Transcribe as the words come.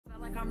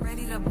I'm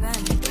ready to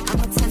bend. I'm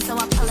a 10, so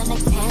I'm pulling a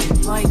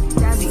 10. Like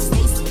Daddy,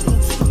 Stacy,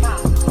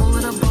 all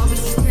of the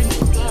Barbies is pretty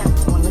damn.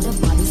 All of the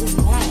Barbies is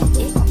bad.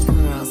 It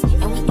girls,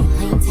 and we can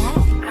play tag.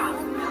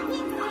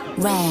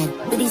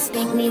 Red, but he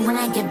spank me when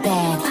I get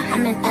back.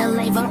 I'm in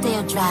LA,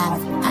 Rodeo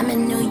Drive. I'm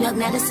in New York,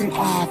 Madison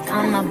Ave.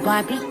 I'm a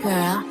Barbie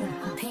girl.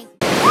 Pink.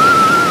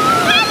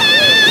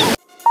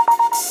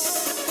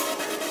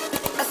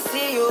 I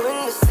see you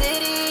in the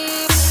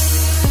city.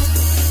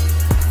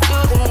 Do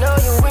they know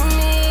you with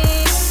me?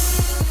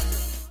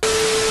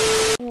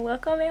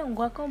 Welcome and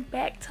welcome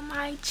back to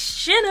my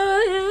channel.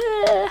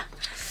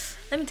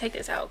 Let me take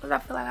this out because I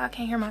feel like I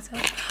can't hear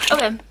myself.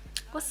 Okay,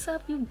 what's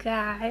up, you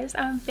guys?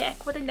 I'm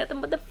back with another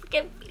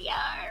motherfucking video.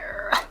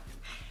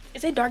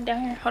 Is it dark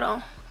down here? Hold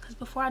on, because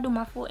before I do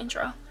my full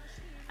intro,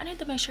 I need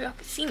to make sure y'all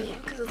can see me.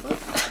 Because look,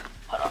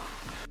 hold on,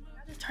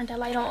 I just turned that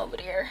light on over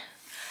there.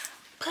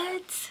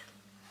 But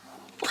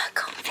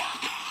welcome back.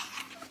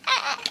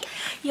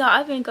 Y'all,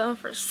 I've been gone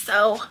for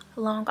so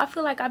long. I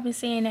feel like I've been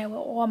saying that with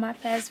all my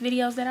past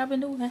videos that I've been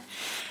doing.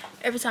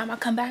 Every time I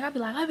come back, I'll be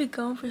like, I've been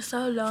gone for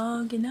so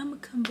long and I'm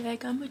gonna come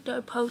back. I'm gonna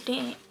start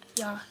posting.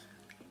 Y'all,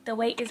 the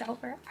wait is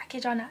over. I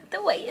kid y'all not,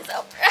 the wait is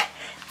over.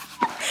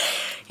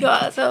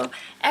 Y'all, so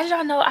as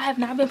y'all know, I have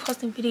not been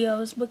posting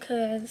videos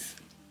because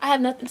I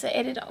have nothing to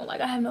edit on.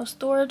 Like, I have no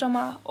storage on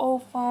my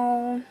old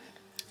phone.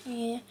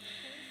 And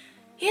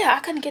yeah, I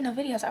couldn't get no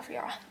videos out for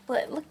y'all.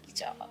 But look at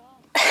y'all.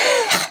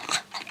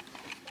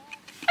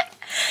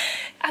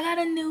 I got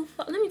a new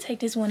phone. Let me take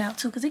this one out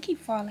too because it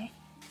keeps falling.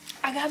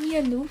 I got me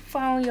a new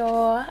phone,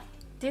 y'all.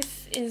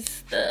 This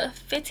is the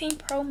 15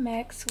 Pro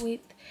Max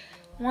with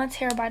 1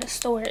 terabyte of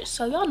storage.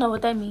 So y'all know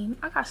what that means.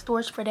 I got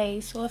storage for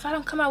days. So if I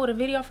don't come out with a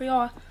video for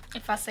y'all,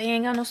 if I say I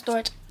ain't got no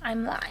storage,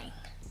 I'm lying.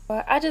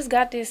 But I just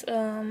got this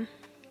how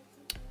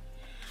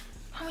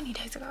many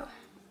days ago?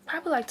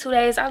 Probably like 2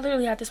 days. I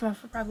literally had this one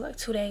for probably like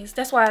 2 days.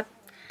 That's why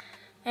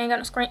I ain't got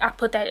no screen. I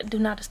put that do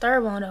not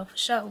disturb on though for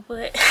sure,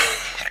 but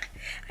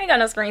I ain't got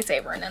no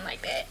screensaver or nothing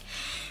like that.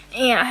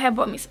 And I had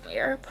bought me some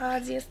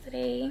AirPods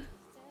yesterday.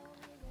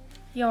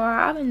 Y'all,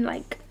 I've been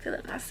like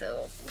feeling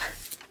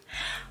myself.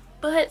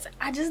 But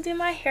I just did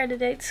my hair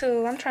today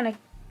too. I'm trying to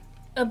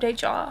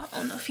update y'all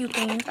on a few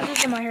things. I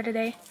just did my hair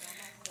today.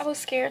 I was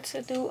scared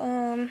to do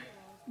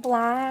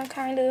blonde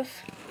kind of.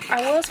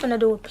 I was gonna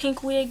do a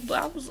pink wig, but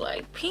I was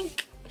like,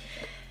 pink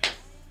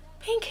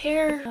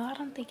hair, I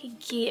don't think it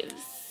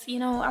gives. You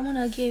know, I want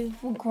to give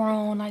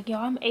grown. Like,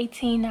 y'all, I'm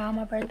 18 now.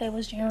 My birthday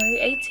was January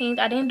 18th.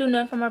 I didn't do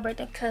nothing for my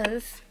birthday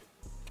because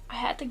I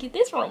had to get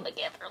this room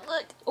together.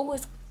 Look, oh,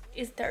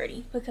 it's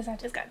dirty because I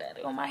just got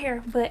that on my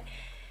hair. But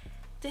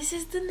this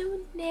is the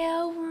new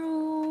nail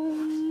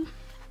room.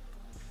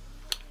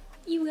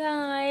 You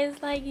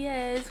guys, like,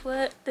 yes,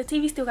 what? The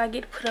TV still got to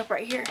get put up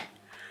right here.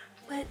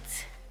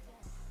 But,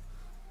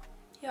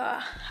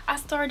 y'all, I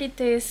started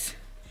this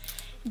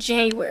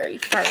January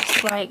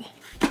 1st. Like,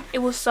 it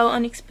was so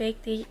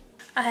unexpected.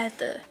 I had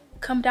to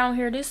come down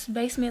here. This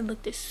basement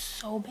looked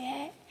so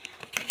bad.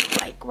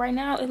 Like, right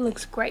now it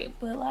looks great,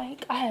 but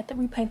like I had to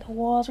repaint the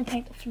walls,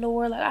 repaint the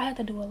floor. Like, I had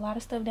to do a lot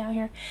of stuff down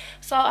here.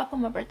 So I put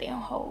my birthday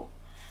on hold.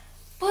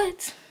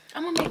 But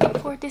I'm gonna make up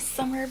for it this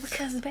summer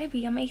because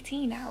baby, I'm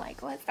 18 now.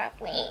 Like, what? Stop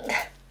playing.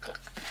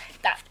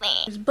 Stop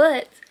playing.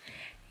 But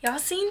y'all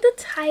seen the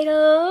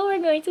title. We're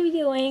going to be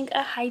doing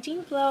a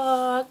hygiene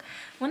vlog.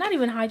 Well, not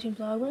even a hygiene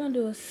vlog. We're gonna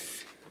do a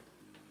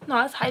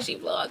no, it's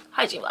hygiene vlog.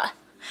 Hygiene vlog.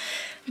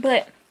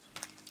 But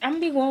I'm gonna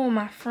be going with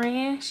my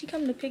friend. She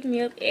come to pick me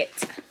up at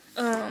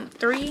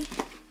 3.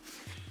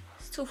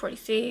 It's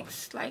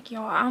 2:46. Like,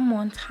 y'all, I'm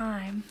on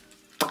time.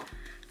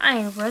 I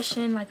ain't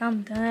rushing. Like,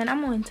 I'm done.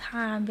 I'm on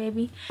time,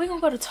 baby. We're gonna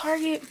go to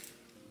Target,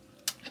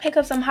 pick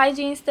up some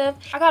hygiene stuff.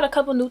 I got a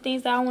couple new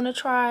things that I want to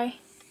try.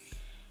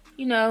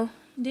 You know,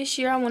 this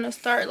year I want to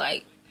start,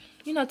 like,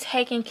 you know,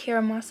 taking care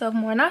of myself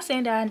more. Not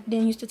saying that I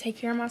didn't used to take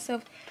care of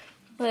myself,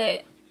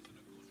 but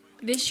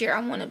this year I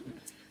want to,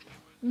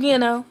 you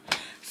know.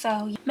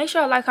 So make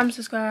sure I like, comment,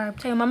 subscribe.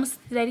 Tell your mama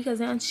daddy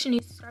cousin she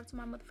needs to subscribe to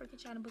my motherfucking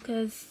channel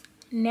because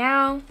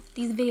now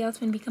these videos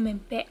gonna be coming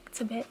back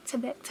to back to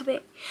back to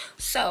back.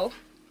 So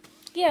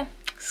yeah,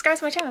 subscribe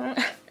to my channel.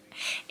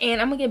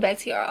 And I'm gonna get back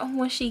to y'all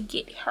when she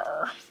get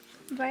her.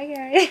 Bye,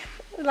 guys.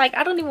 Like,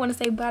 I don't even want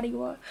to say bye to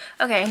you all.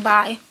 Okay,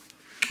 bye.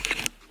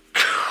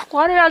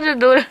 Why did I just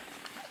do it?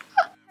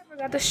 I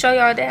forgot to show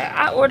y'all that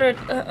I ordered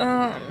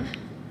a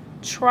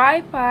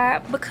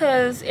tripod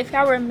because if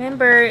y'all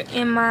remember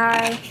in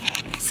my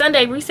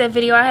Sunday reset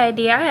video I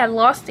had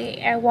lost it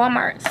at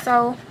Walmart.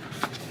 So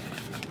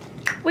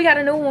we got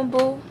a new one,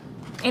 boo,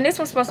 and this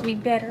one's supposed to be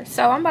better.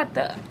 So I'm about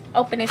to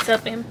open this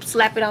up and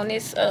slap it on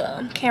this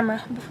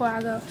camera before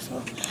I go.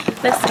 So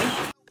let's see.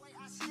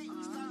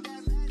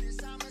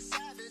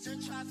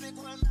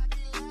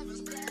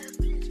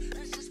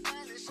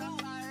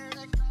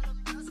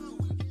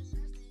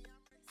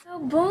 So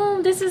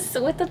boom, this is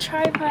with the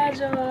tripod,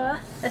 y'all.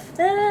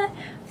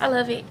 I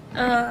love it.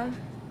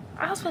 I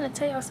I was gonna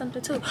tell y'all something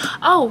too.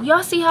 Oh,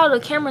 y'all see how the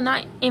camera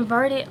not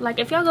inverted? Like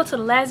if y'all go to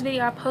the last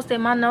video I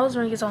posted, my nose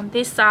ring is on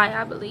this side,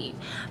 I believe,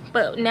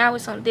 but now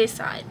it's on this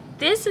side.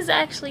 This is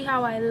actually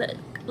how I look.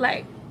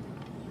 Like,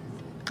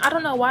 I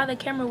don't know why the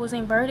camera was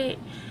inverted,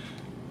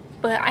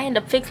 but I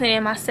ended up fixing it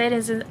in my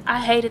settings, and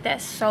I hated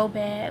that so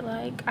bad.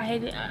 Like, I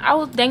hated it. I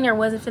was dang near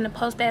wasn't finna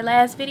post that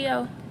last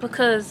video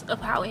because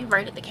of how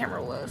inverted the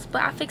camera was,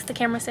 but I fixed the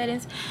camera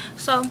settings,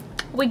 so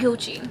we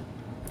Gucci.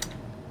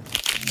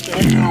 You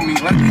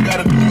like you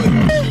gotta do Look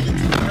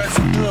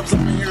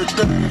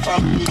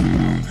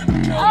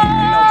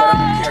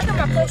at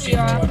my pussy,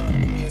 y'all.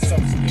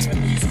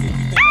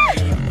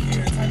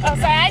 Oh,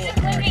 sorry, I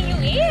just looked in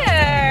your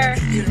ear.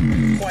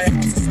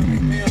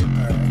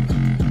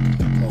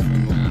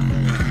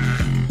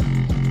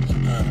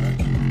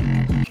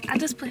 I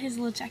just put his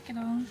little jacket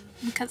on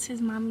because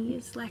his mommy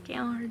is lacking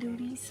on her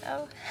duties,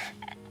 so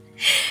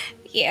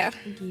yeah.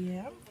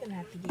 Yeah, I'm gonna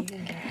have to get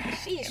him back.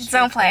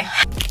 Don't play.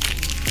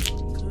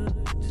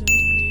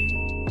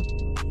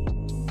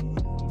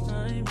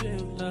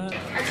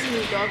 I just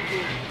need dog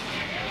food.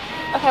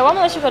 Okay, well, I'm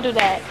gonna let you go do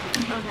that.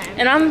 Okay.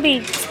 And I'm gonna be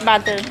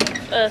about the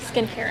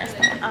skincare and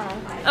stuff.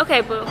 Oh.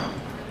 Okay, boo.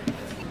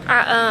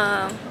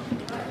 I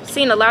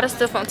seen a lot of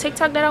stuff on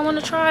TikTok that I want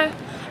to try,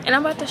 and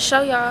I'm about to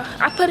show y'all.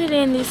 I put it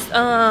in this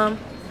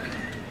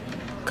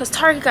cause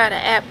Target got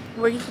an app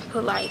where you can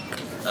put like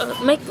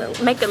make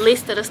a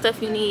list of the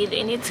stuff you need,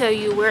 and it tell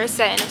you where it's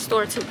at in the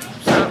store too.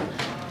 So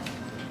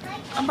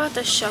I'm about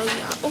to show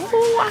y'all.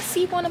 Oh, I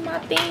see one of my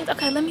things.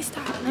 Okay, let me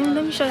stop.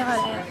 Let me show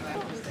y'all that.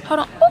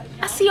 Hold on. Oh,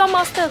 I see all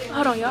my stuff.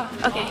 Hold on, y'all.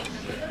 Okay.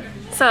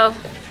 So,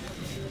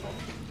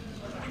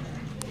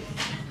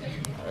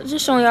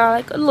 just showing y'all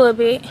like a little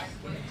bit.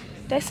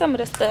 That's some of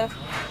the stuff.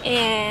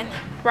 And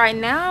right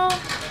now,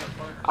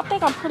 I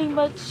think I'm pretty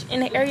much in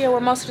the area where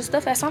most of the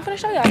stuff is. So I'm gonna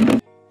show y'all.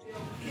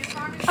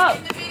 Oh,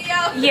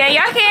 yeah,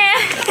 y'all can.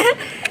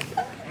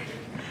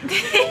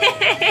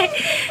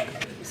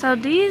 So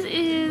these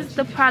is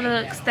the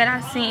products that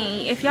I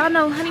seen. If y'all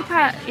know Honey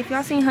Pot, if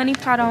y'all seen Honey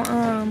Pot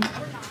on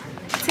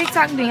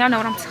TikTok, then y'all know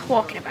what I'm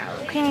talking about,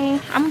 okay?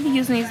 I'm gonna be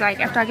using these like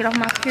after I get off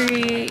my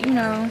period, you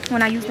know,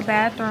 when I use the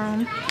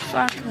bathroom, so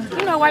I can,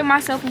 you know, wipe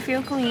myself and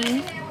feel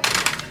clean.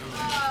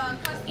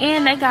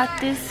 And they got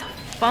this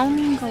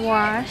foaming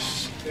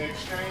wash.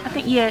 I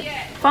think, yeah,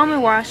 foaming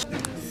wash.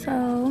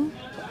 So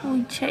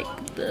we check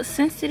the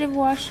sensitive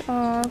wash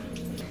off.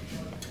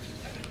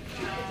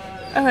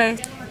 Okay,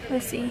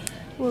 let's see.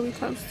 What we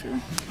close to?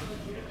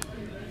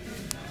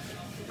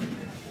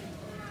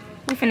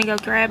 We finna go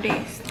grab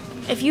this.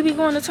 If you be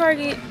going to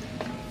Target,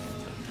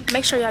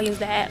 make sure y'all use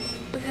the app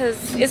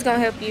because it's gonna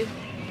help you.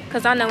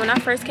 Cause I know when I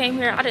first came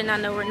here, I did not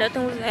know where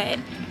nothing was at,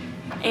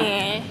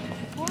 and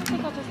oh, I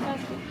think I just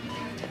passed it.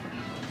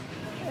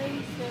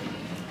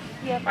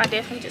 Yep, I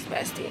definitely just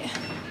passed it.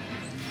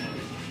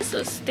 It's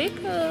a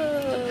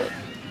sticker.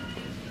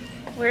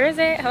 Where is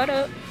it? Hold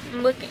up,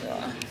 I'm looking,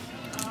 y'all.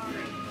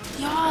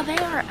 Y'all, they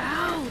are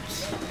out.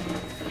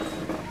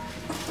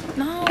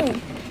 No.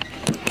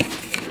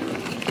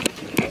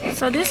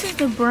 So this is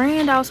the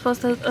brand I was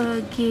supposed to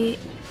get.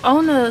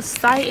 On the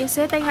site, it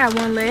said they had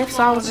one left,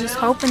 so I was just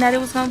hoping that it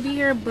was gonna be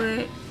here,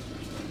 but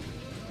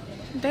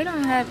they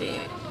don't have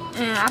it.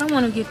 And I don't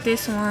want to get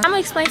this one. I'm gonna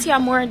explain to y'all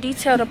more in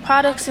detail the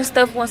products and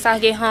stuff once I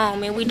get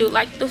home and we do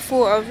like the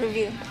full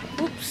overview.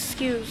 Oops,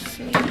 excuse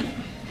me.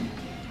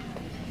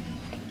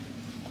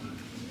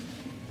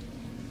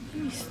 Let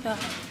me stop.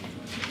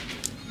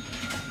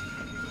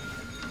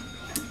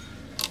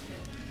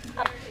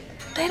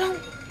 They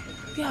don't,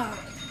 y'all.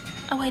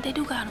 Oh wait, they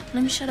do got them.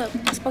 Let me shut up.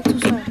 I spoke too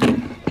soon.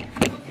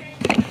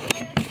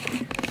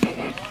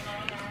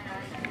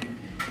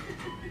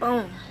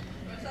 Boom.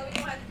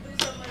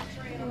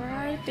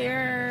 Right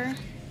there.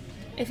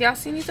 If y'all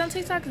see these on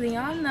TikTok, then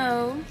y'all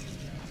know.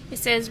 It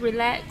says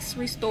relax,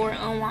 restore,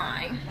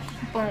 unwind.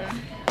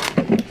 Boom.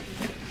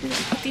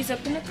 Put these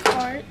up in the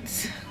cart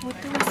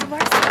with the rest of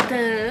our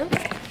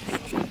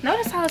stuff.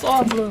 Notice how it's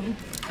all blue.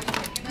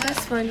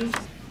 That's funny.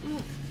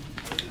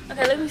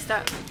 Okay, let me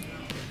stop.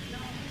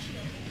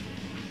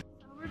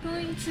 We're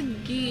going to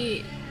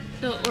get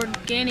the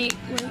organic,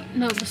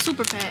 the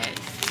super pad.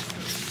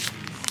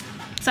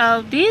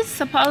 So these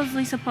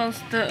supposedly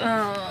supposed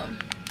to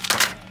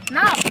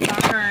not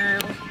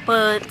burn,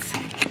 but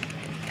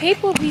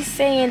people be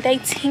saying they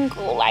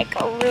tingle like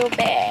a real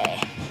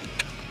bad,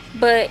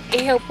 but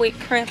it help with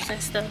cramps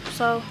and stuff.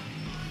 So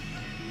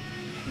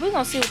we're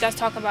gonna see what that's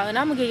talking about, and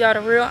I'm gonna give y'all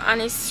the real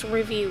honest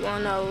review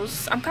on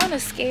those. I'm kind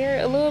of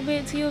scared a little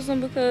bit to use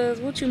them because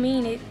what you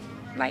mean it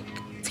like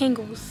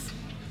tingles.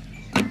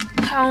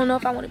 I don't know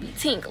if I want to be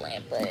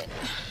tingling, but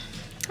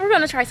we're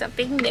gonna try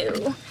something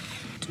new.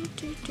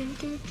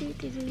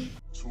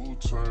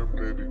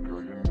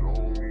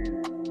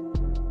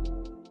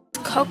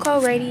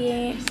 Cocoa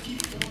Radiant.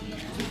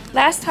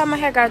 Last time I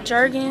had got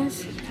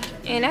Jergens,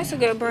 and that's a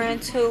good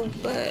brand too,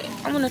 but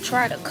I'm gonna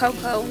try the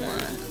cocoa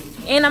one.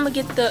 And I'm gonna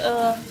get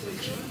the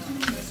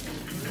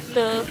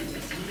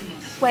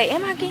wait,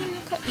 am I getting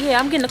the yeah,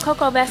 I'm getting the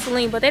cocoa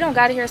Vaseline, but they don't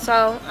got it here,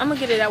 so I'm gonna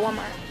get it at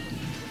Walmart.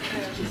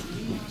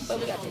 But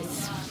we got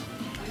this.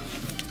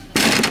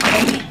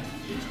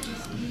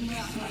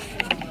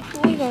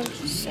 We gonna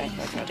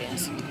sacrifice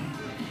this.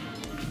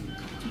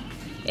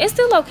 It's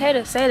still okay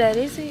to say that,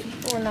 is it?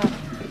 Or not?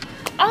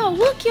 Oh,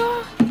 look,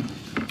 y'all.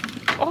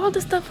 All the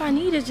stuff I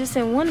need is just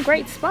in one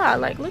great spot.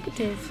 Like, look at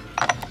this.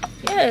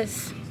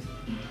 Yes.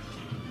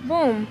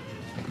 Boom.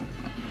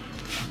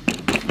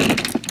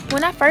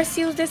 When I first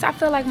used this, I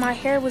felt like my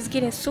hair was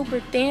getting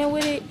super thin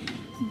with it.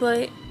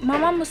 But my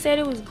mama said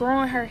it was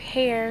growing her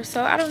hair.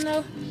 So, I don't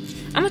know.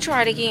 I'm going to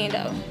try it again,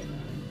 though.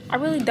 I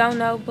really don't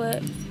know,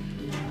 but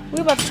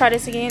we're about to try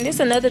this again. This is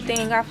another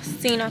thing I've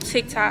seen on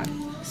TikTok.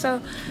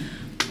 So,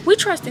 we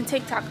trust in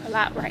TikTok a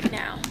lot right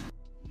now.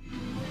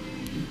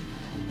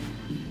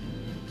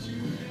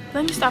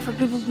 Let me stop for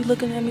people to be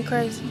looking at me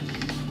crazy.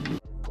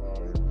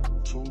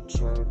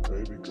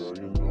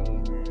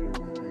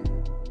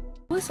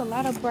 There's a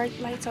lot of bright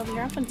lights over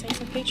here. I'm gonna take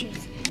some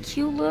pictures.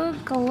 Cute little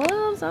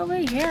gloves over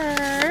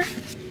here.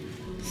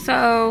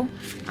 So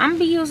I'm gonna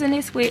be using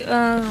this with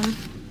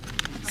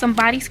some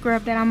body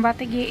scrub that I'm about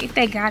to get if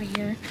they got it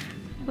here.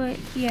 But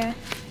yeah,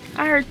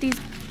 I heard these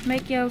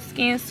make your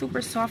skin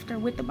super softer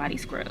with the body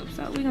scrub.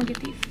 So we're gonna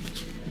get these.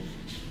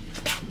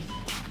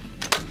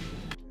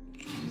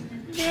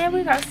 Then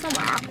we got some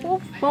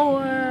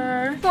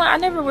Aquaphor. Well, I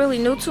never really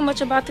knew too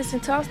much about this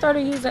until I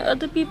started using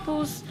other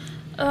people's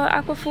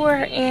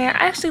Aquaphor, and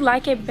I actually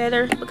like it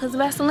better because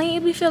Vaseline,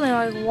 it be feeling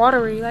like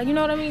watery, like, you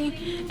know what I mean?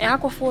 And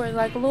Aquaphor is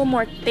like a little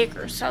more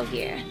thicker, so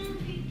yeah.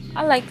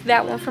 I like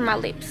that one for my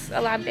lips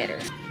a lot better.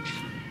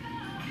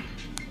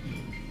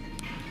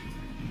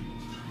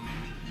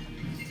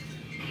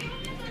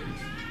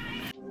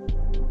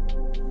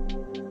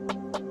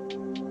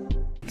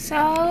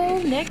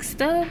 So next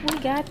up we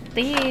got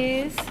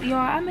this. Y'all,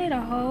 I made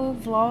a whole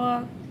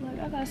vlog. Like,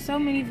 I got so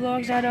many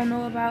vlogs I don't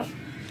know about.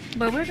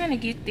 But we're gonna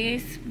get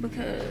this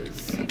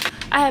because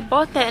I had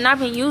bought that and I've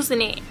been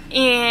using it.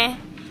 And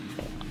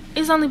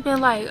it's only been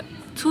like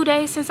 2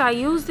 days since I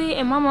used it.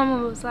 And my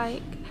mama was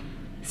like,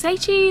 say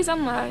cheese.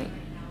 I'm like,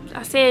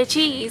 I said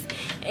cheese.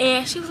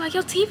 And she was like,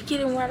 your teeth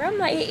getting water. I'm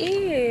like, it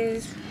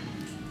is.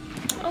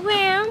 Oh,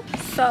 well.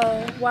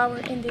 So while we're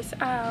in this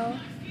aisle,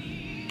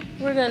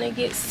 we're gonna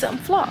get some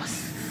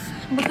floss,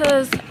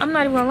 because I'm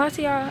not even gonna lie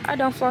to y'all, I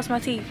don't floss my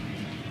teeth.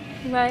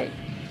 Like,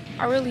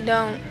 I really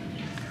don't.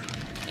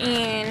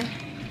 And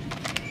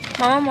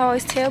my mom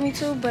always tell me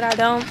to, but I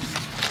don't.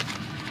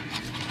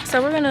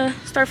 So we're gonna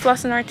start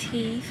flossing our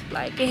teeth.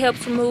 Like, it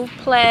helps remove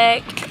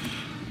plaque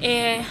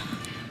and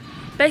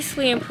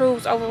basically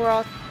improves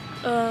overall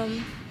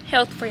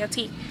health for your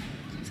teeth.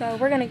 So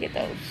we're gonna get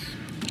those.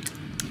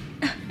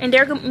 And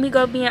there me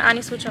go being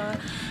honest with y'all,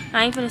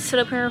 I ain't gonna sit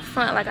up here in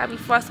front like I be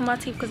flossing my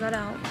teeth, because I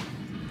don't.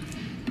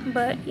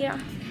 But yeah.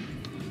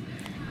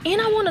 And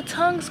I want a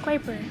tongue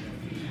scraper.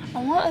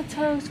 I want a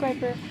tongue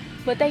scraper,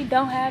 but they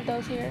don't have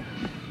those here.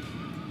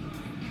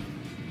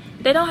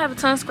 They don't have a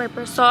tongue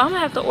scraper, so I'm gonna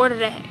have to order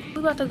that.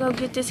 We're about to go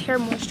get this hair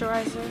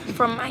moisturizer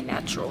from my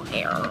natural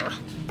hair.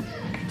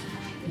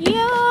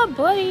 Yeah,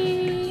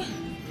 buddy.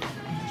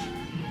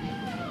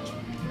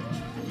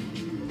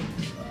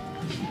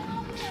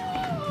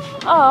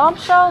 Oh, I'm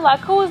sure,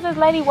 like, who is this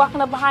lady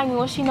walking up behind me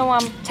when she know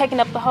I'm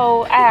taking up the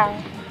whole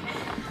aisle?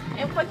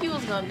 And what you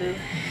was gonna do?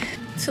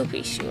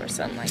 Two-piece shoe or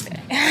something like that.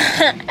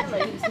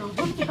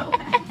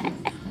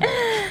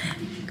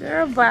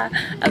 Girl, bye.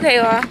 Okay,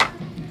 y'all.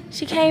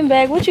 She came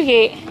back. What you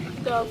get?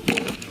 Dog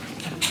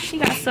food. She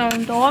got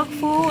some dog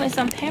food and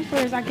some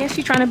Pampers. I guess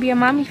she's trying to be a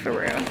mommy for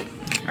real.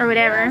 Or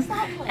whatever.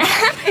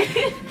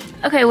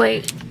 Okay,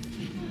 wait.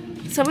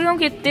 So we're gonna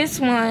get this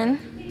one,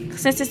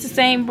 since it's the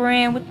same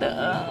brand with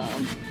the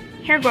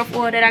hair growth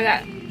oil that I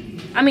got.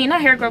 I mean,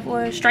 not hair growth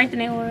oil,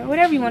 strengthening oil,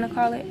 whatever you want to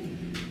call it.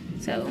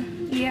 So,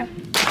 yeah.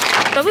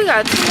 So we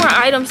got 2 more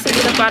items to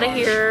get up out of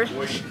here.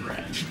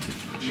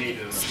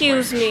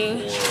 Excuse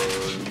me.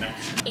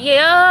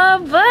 Yeah,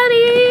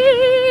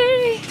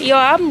 buddy. Yo,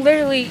 I'm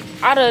literally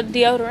out of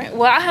deodorant.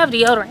 Well, I have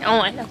deodorant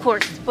on, of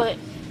course, but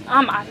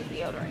I'm out of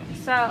deodorant.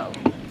 So,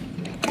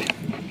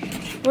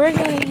 we're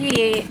gonna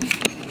get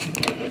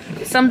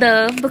some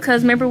Dove,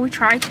 because remember we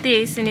tried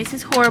this and this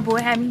is horrible.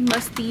 It had me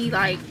musty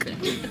like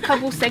a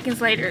couple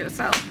seconds later.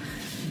 So,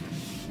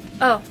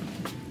 oh,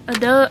 a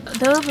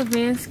Dove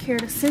Advanced Care,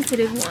 the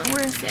sensitive one.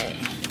 Where is that?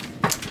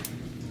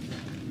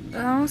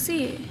 I don't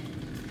see it.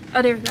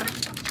 Oh, there we go.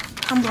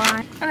 I'm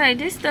blind. Okay,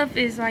 this stuff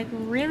is like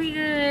really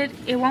good.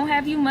 It won't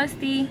have you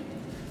musty.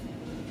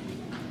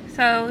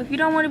 So if you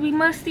don't want to be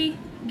musty,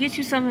 get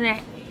you some of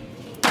that.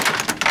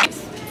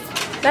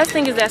 Last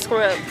thing is that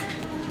scrub.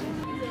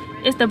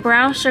 It's the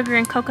brown sugar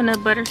and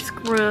coconut butter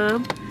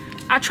scrub.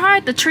 I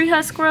tried the tree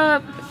hut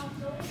scrub.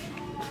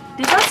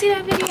 Did y'all see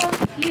that video?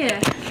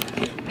 Yeah.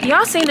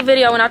 Y'all seen the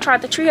video when I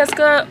tried the tree hut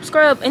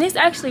scrub, and it's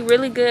actually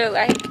really good.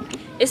 Like,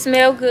 it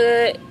smells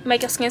good,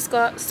 make your skin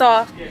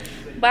soft.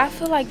 But I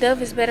feel like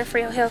Dove is better for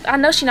your health. I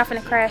know she's not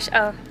finna crash.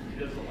 Oh.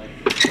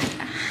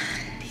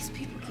 These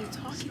people keep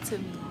talking to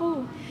me.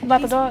 Who?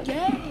 About the dog?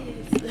 Yes.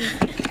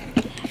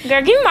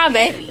 Girl, give me my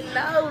baby.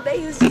 No, they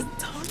was just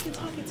talking.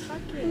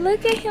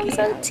 Look at him,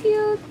 so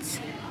cute.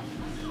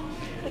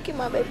 Look at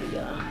my baby,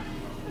 y'all.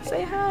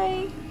 Say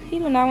hi. He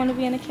do not want to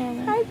be in the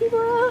camera. Hi,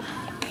 people.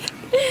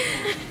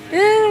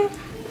 Yeah.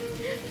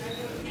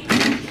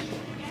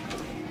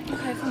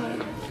 Okay, come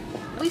on.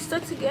 We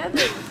stuck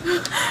together.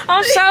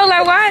 I'm so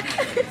like, why?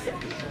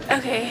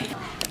 Okay.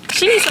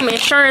 She needs some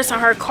insurance on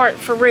her cart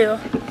for real.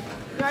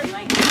 Girl, you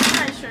ain't getting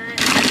my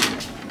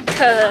insurance.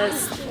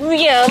 Cause,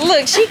 yeah,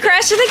 look, she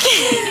crashed it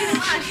again.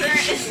 My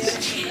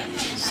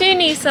insurance. She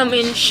needs some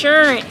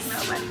insurance.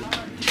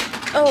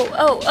 Oh,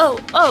 oh, oh,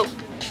 oh.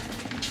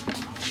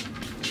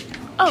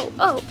 Oh,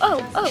 oh,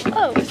 oh, oh,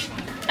 oh.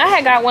 I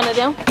had got one of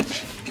them. What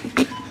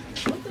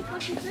the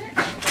fuck is that?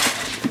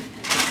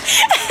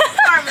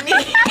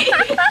 Harmony.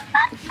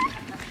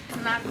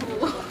 Not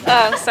cool.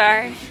 Oh,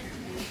 sorry.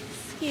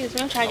 Excuse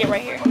me, I'm trying to get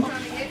right here.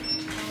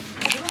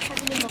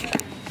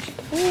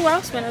 Ooh, I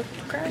was gonna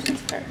crash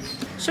this car.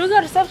 Should we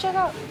go to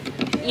self-checkout?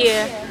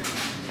 Yeah.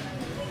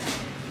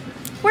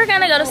 We're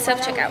gonna go to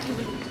self-checkout.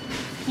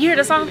 You hear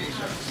the song?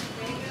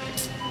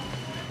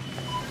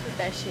 Put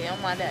that shit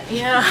on my daddy.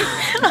 Yeah.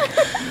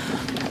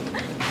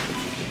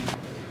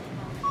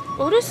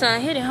 Oh, this sun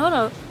hitting. Hold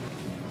up.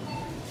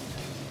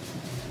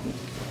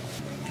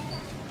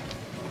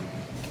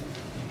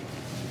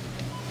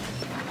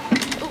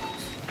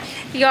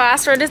 Yo, I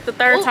swear this is the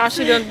third time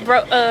she done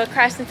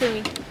crashed into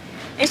me.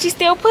 And she's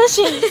still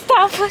pushing.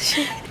 Stop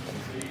pushing.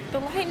 The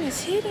lighting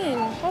is hitting.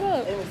 Hold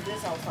up. It was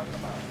this I was talking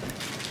about.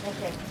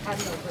 Okay, I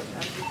know, but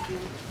I'm just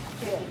doing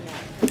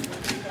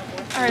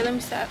All right, let me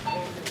stop.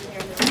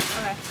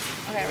 Okay.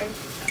 Okay, ready?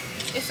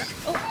 It's not.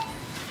 Oh.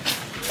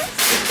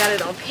 Got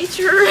it on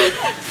picture.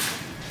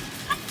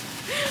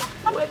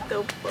 What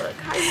the fuck?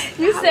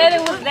 You said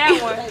it was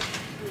that one.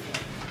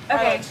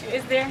 Okay,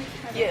 is there?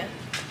 Yeah.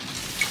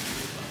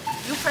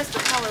 You press the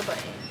power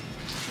button.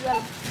 You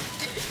gotta...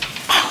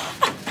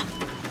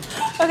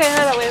 Okay,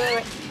 hold on,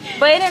 wait.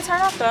 But it didn't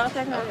turn off though.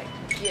 Okay, no.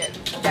 Yeah,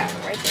 that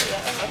right there.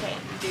 Yeah. Okay,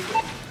 you did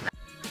good.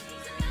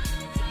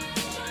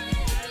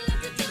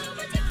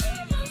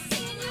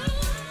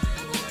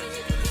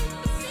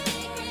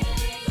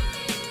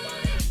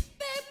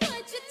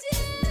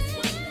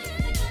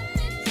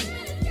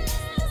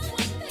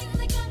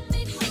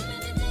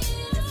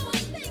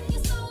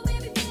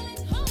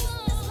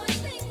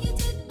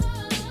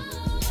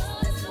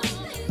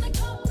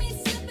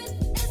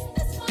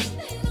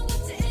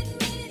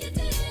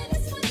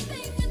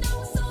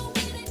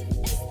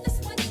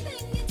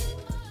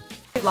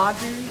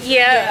 laundry.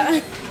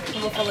 Yeah.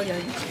 We'll follow you.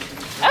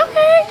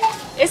 Okay.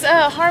 It's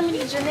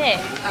Harmoney Jeanette.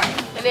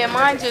 And then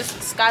mine just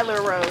Skylar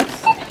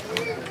Rose.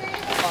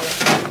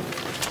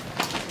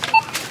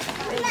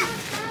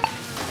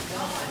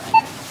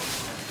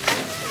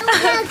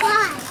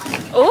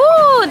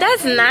 Ooh,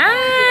 that's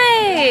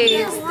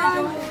nice.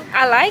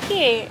 I like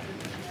it.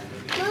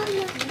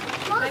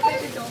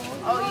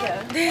 Oh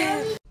yeah.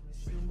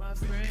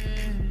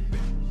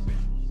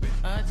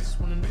 I just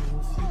wanna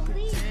know if you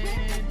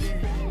pretending.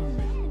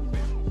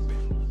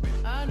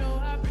 I know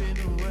I've been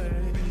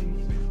away.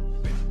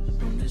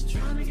 I'm just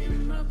trying to get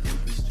my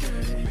paper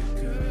straight,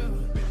 girl.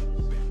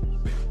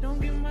 Don't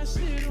give my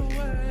shit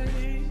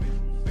away.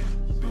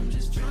 I'm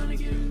just trying to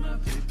get my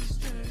paper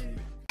straight.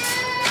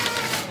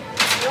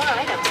 Your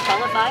items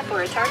qualify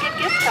for a Target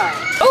gift card.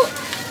 Oh,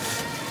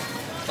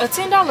 a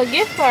 $10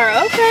 gift card.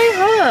 Okay,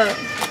 hold up.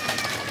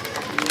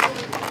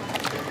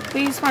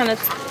 Please find a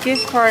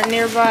gift card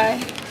nearby.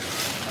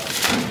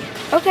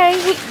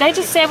 Okay, they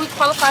just said we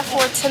qualify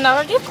for a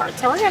 $10 gift card,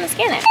 so we're gonna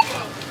scan it.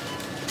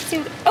 See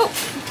what, oh.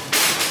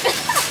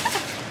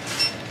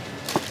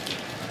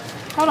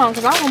 Hold on,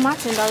 cause I want my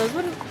 $10.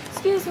 What?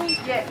 Excuse me.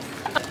 Yes.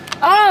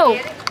 Oh.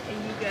 Get it,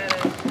 and you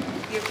gotta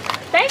give it.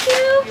 Thank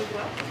you. You're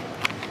welcome.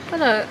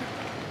 Hold up.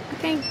 I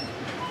think You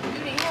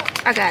need help?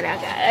 I got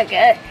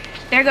it.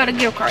 There go the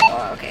gift card.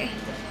 Oh, okay.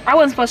 I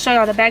wasn't supposed to show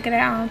y'all the back of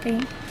that, I don't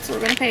think. So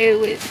we're gonna pay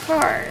with the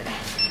card.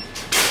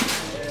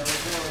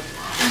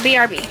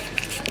 BRB.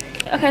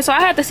 Okay, so I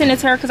had to send it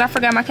to her because I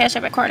forgot my Cash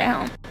App card at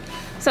home.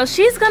 So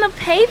she's gonna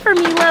pay for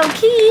me low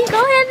key.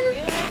 Go ahead and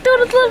do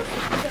the little.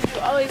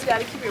 You always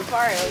gotta keep your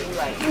card on you,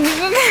 like. If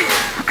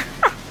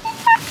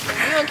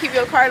you don't keep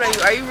your card on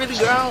you, are you really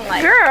grown?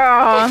 Like,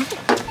 Girl.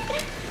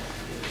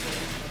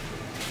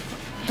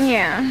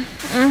 Yeah.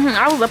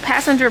 I was a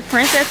passenger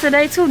princess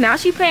today too. Now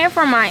she paying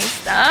for my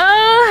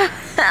stuff.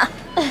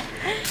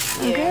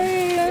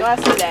 Okay. y'all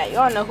see that?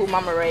 Y'all know who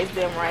Mama raised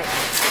them, right?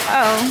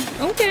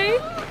 Oh, okay.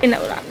 You know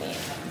what I mean.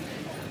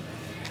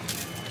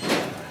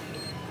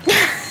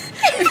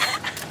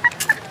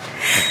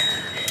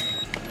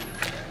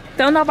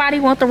 Don't nobody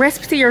want the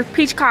recipe to your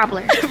peach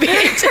cobbler.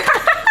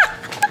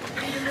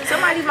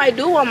 Somebody might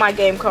do on my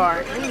game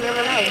card. You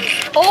never know.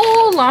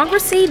 Oh, long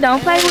receipt.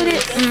 Don't play with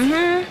it.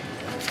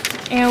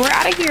 And we're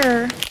out of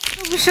here.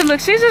 Look,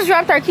 she just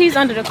dropped her keys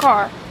under the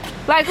car.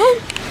 Like who?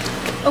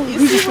 Oh,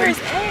 You see where it's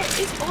at?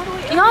 It's all the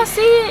way up. y'all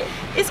see it?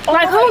 It's all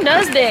Like the way who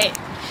does that?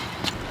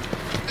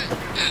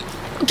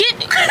 Get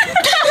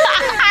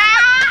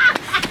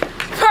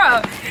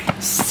bro,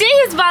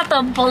 she's about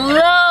to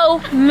blow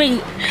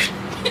me.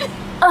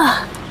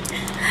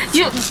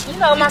 You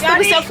know my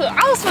stupid self.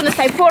 I was gonna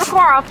say pull the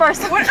car off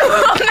first. Why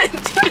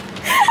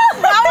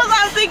was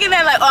I thinking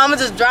that? Like, oh, I'm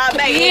gonna just drive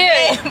back.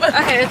 Yeah.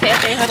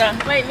 Okay, hold on.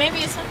 Wait, maybe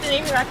it's something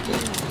maybe I can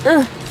use.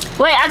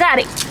 Wait, I got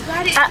it.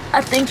 Got it.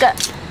 I think,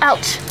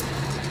 ouch.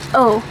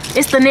 Oh,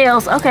 it's the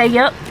nails. Okay,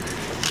 yep.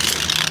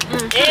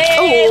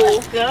 Hey,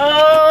 let's go.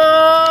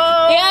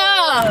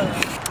 Yeah.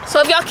 So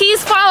if y'all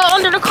keys fall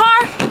under the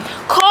car,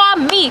 call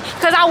me,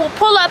 because I will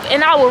pull up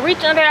and I will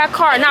reach under that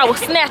car and I will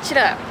snatch it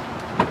up.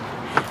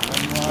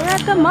 We're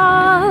at the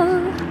mall.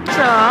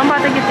 So I'm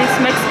about to get these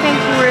Mexican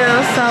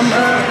grills, some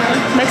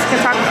Mexican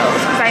tacos,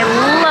 because I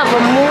love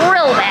them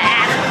real bad.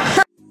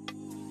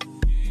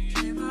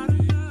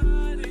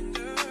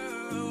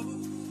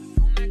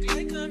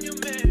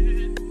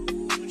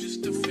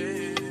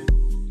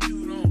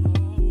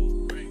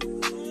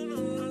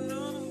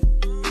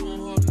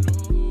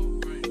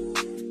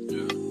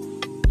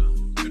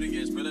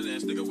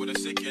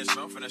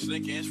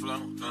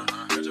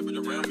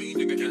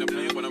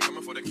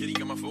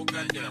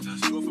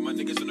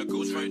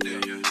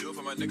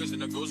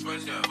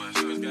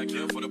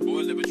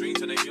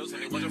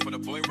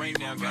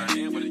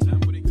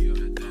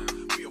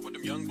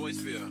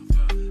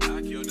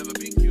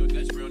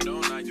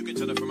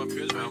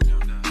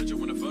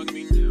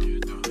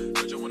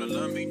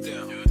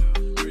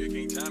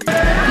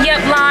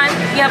 Yep, line.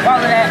 Yep,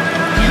 all of that.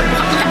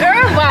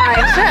 Girl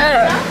vibe, shut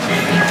up.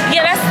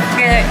 Yeah, that's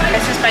good.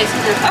 That's just spicy.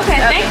 Okay,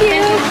 thank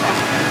you.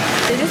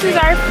 This is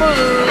our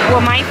food.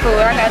 Well, my food.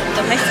 I got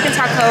the Mexican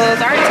tacos.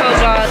 I already told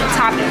y'all the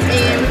toppings.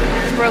 And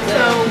So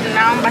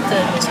now I'm about to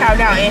chow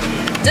down. And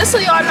just so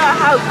y'all know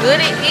how good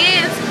it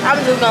is,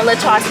 I'm just gonna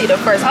let y'all see the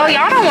first oh, bite.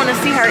 y'all don't want to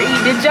see her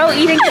eat. Did Joe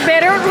eating get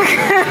better?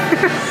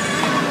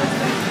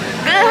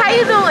 Good, how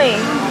you doing?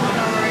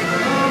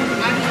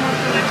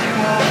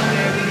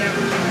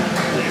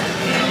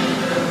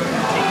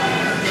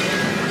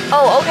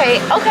 Oh, okay.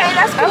 Okay,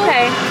 that's cool.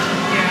 Okay.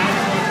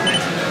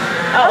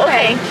 Oh,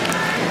 okay.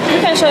 We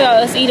can't show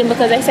y'all us eating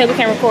because they say we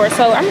can't record.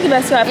 So I'm gonna get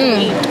back to after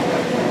we eat.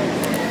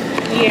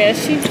 Yeah,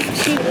 she.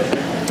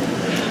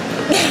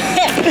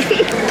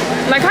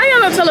 Like, how y'all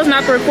gonna tell us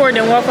not to record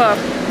and walk off?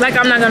 Like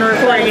I'm not gonna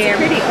record again.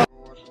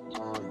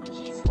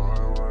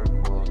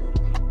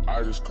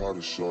 I just caught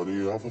a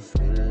shorty off a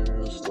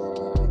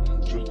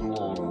Finsta. Just the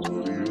one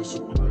really is a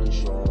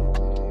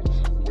screenshot.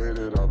 Way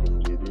that I've been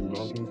living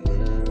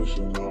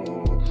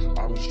unconventional.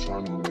 I'm just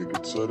trying to make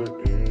it to the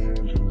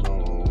end, you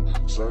know.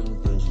 Certain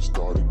things have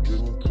started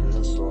getting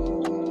pissed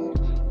on.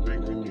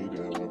 Think we need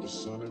to have a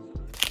son of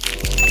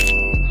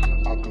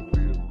I could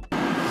be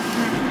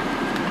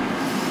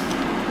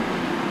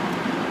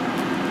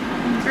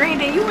Green,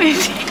 then you win.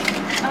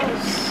 Oh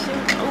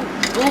shit! Oh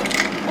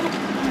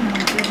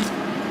my goodness!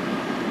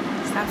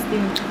 Stop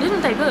stealing. This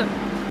one taste good.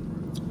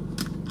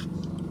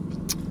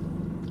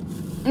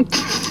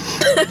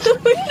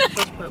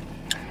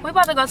 We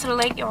about to go to the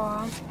lake,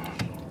 y'all.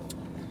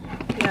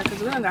 Yeah, because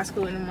we don't got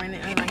school in the morning,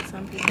 unlike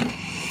some people.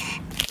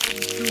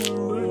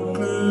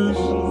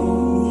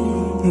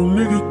 Your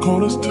nigga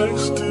call us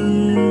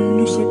texting.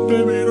 You said,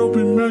 baby, don't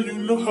be mad, you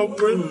know how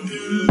brave it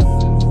is.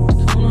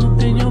 Don't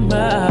open your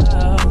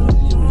mouth.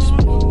 You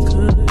speak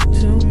good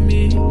to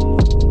me.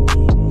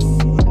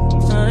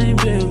 I ain't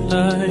built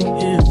like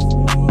him.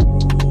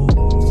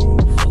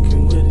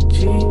 Fucking with a G.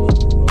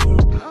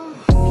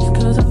 Just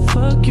cause I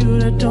fuck you,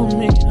 that don't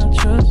mean I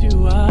trust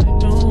you. I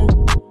don't.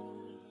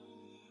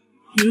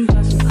 You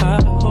got some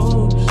high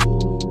hopes.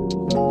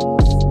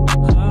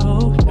 High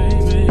hopes,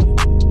 baby.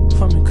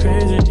 For me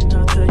crazy, and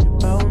I'll tell you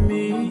about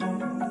me.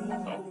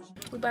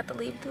 We about to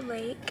leave the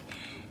lake,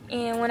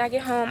 and when I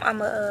get home,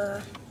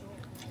 I'ma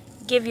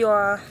give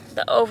y'all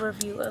the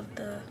overview of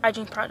the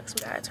hygiene products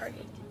we got at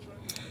Target.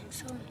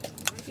 So,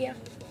 yeah.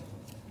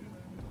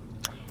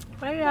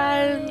 Bye,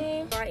 guys.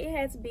 It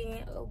has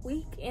been a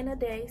week and a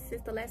day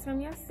since the last time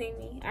y'all seen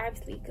me.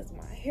 Obviously, because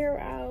my hair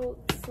out.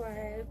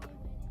 Like,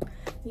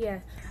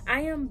 yeah,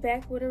 I am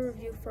back with a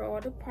review for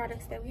all the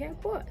products that we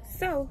have bought.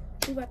 So,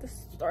 we about to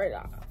start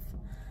off.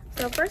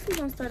 So, first we're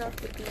gonna start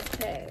off with these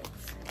pads.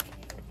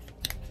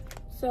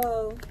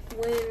 So,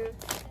 when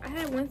I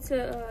had went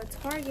to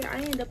Target, I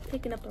ended up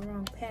picking up the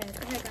wrong pads.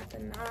 I had got the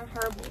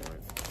non-herbal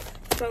ones.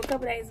 So, a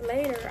couple days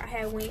later, I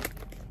had went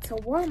to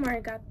Walmart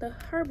and got the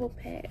herbal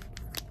pads.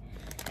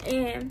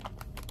 And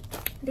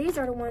these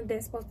are the ones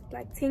that's supposed to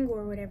like tingle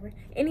or whatever,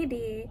 and it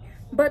did.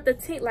 But the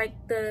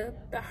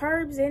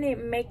herbs in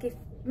it make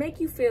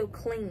you feel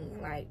clean,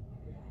 like,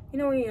 you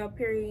know, when you're on your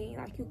period,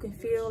 like you can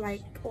feel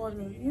like all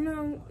the, you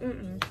know,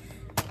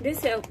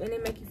 this help and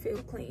it make you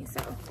feel clean. So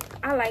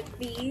I like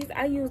these.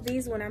 I use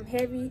these when I'm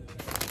heavy,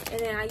 and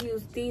then I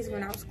use these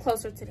when I was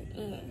closer to the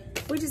end.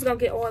 We're just gonna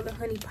get all the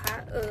honey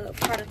pot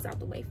products out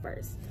the way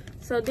first.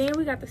 So then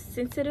we got the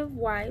sensitive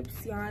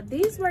wipes, y'all.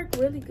 These work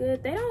really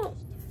good. They don't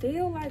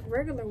feel like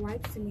regular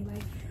wipes to me,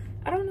 like,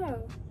 I don't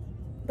know,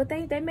 but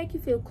they make you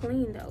feel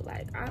clean though.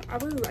 Like, I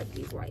really like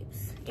these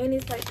wipes, and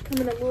it's like come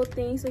in a little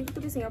thing, so you can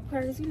put this in your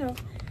purse, you know.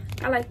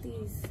 I like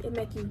these. It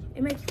make you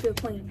feel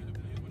clean.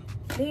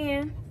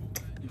 Then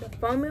the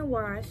foam and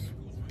wash.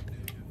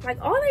 Like,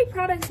 all their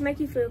products make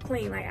you feel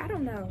clean. Like, I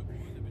don't know.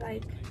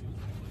 Like,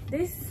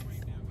 this,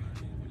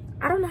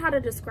 I don't know how to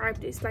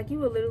describe this. Like, you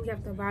will literally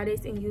have to buy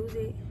this and use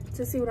it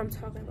to see what I'm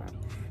talking about.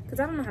 Because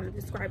I don't know how to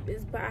describe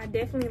this, but I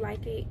definitely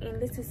like it.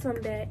 And this is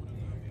something that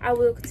I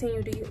will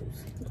continue to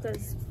use.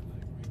 Because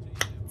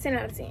 10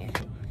 out of 10.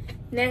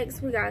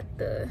 Next, we got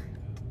the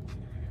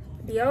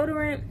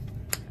deodorant.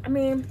 I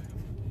mean,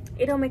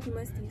 it don't make you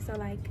musty. So,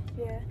 like,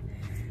 yeah.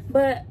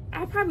 But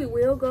I probably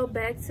will go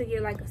back to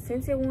get like a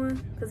scented one,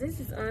 because this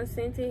is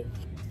unscented.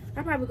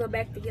 I'll probably go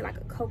back to get like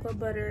a cocoa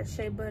butter,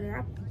 shea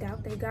butter. I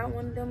doubt they got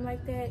one of them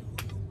like that.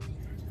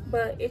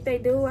 But if they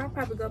do, I'll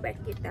probably go back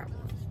and get that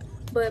one.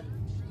 But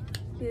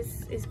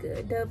this is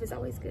good. Dove is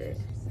always good.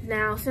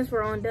 Now, since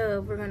we're on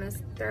Dove, we're gonna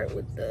start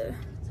with the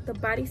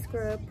body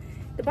scrub.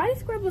 The body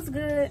scrub was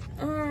good.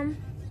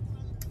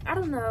 I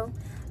don't know.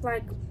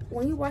 Like,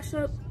 when you wash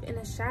up in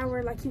a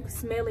shower, like, you can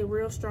smell it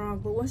real strong.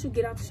 But once you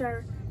get out the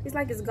shower, it's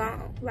like it's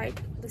gone.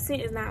 Like, the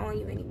scent is not on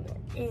you anymore.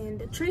 And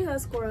the tree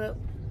hut scrub,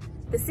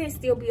 the scent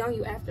still be on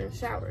you after the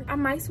shower. I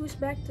might switch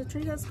back to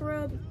tree hut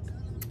scrub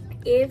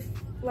if,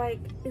 like,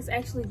 it's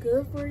actually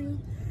good for you,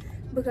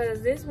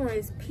 because this one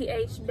is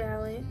pH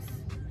balanced.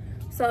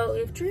 So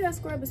if tree hut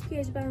scrub is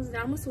pH balanced,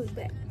 then I'm gonna switch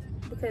back,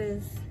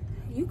 because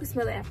you can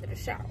smell it after the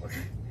shower.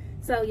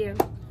 So yeah,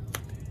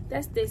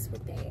 that's this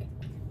with that.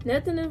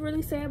 Nothing to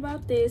really say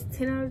about this.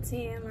 10 out of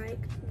 10.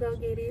 Like, go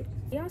get it.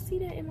 Y'all see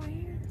that in my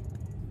hair?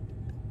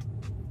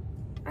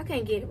 I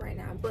can't get it right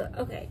now, but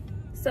okay.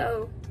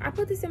 So I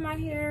put this in my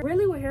hair.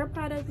 Really, with hair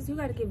products, you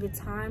gotta give it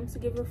time to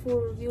give a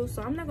full review.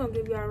 So I'm not gonna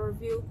give y'all a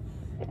review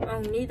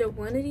on neither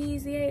one of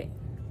these yet.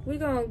 We're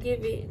gonna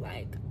give it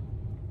like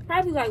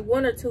probably like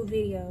 1 or 2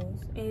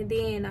 videos, and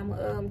then I'm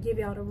gonna give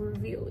y'all the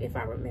review if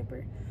I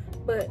remember.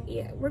 But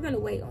yeah, we're gonna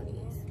wait on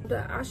these.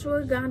 The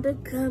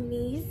ashwagandha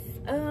gummies.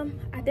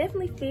 I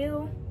definitely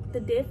feel the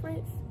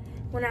difference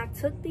when I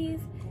took these.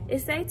 It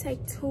say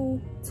take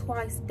 2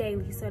 twice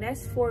daily, so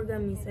that's 4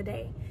 gummies a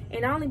day.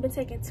 And I only been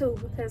taking 2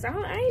 because I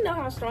didn't know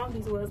how strong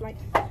these was. Like,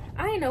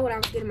 I didn't know what I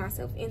was getting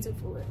myself into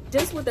for real.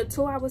 Just with the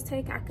 2 I was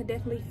taking, I could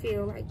definitely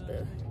feel like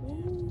the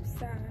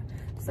side.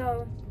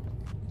 So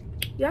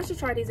y'all should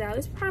try these out.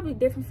 It's probably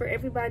different for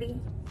everybody,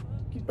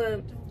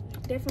 but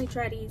definitely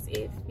try these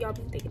if y'all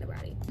been thinking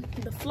about it.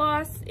 The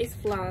floss is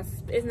floss.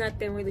 There's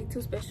nothing really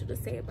too special to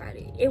say about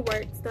it. It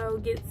works though,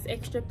 gets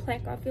extra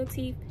plaque off your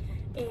teeth,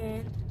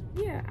 and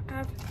yeah,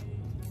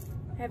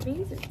 I've been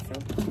using it.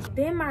 So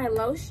then my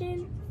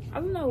lotion, I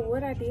don't know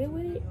what I did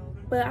with it,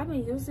 but I've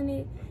been using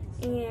it,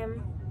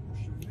 and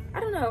I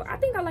don't know, I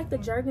think I like the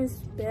Jergens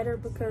better,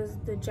 because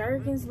the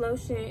Jergens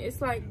lotion,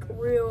 it's like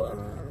real,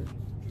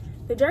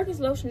 the Jergens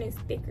lotion is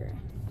thicker.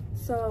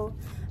 So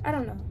I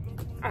don't know.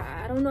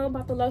 I don't know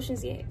about the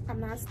lotions yet. I'm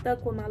not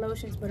stuck with my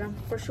lotions, but I'm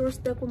for sure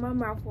stuck with my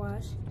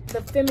mouthwash.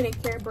 The feminine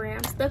care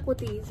brand, I'm stuck with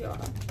these, y'all,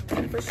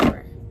 for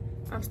sure.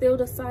 I'm still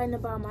deciding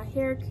about my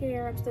hair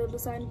care. I'm still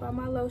deciding about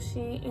my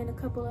lotion and a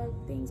couple other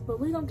things, but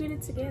we're gonna get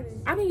it together.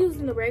 I've been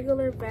using the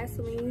regular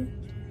Vaseline,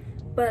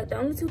 but the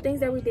only 2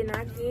 things that we did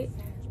not get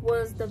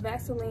was the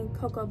Vaseline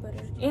cocoa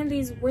butter and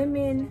these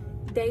women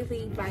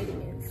daily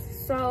vitamins.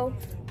 So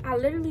I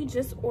literally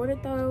just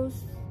ordered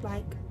those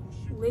like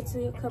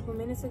literally a couple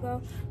minutes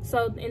ago.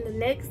 So in the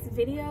next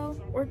video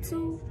or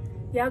 2,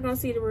 y'all gonna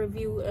see the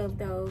review of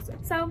those.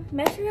 So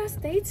make sure y'all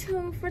stay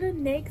tuned for the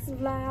next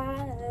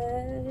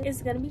vlog.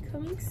 It's gonna be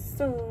coming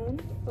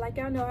soon. Like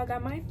y'all know, I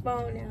got my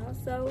phone now,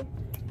 so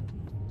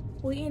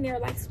we in there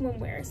like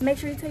swimwears. Make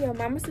sure you tell your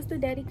mama, sister,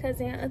 daddy,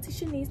 cousin, auntie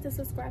Shanice to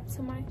subscribe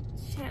to my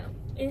channel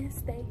and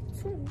stay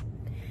tuned.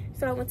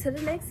 So until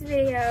the next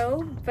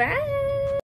video, bye.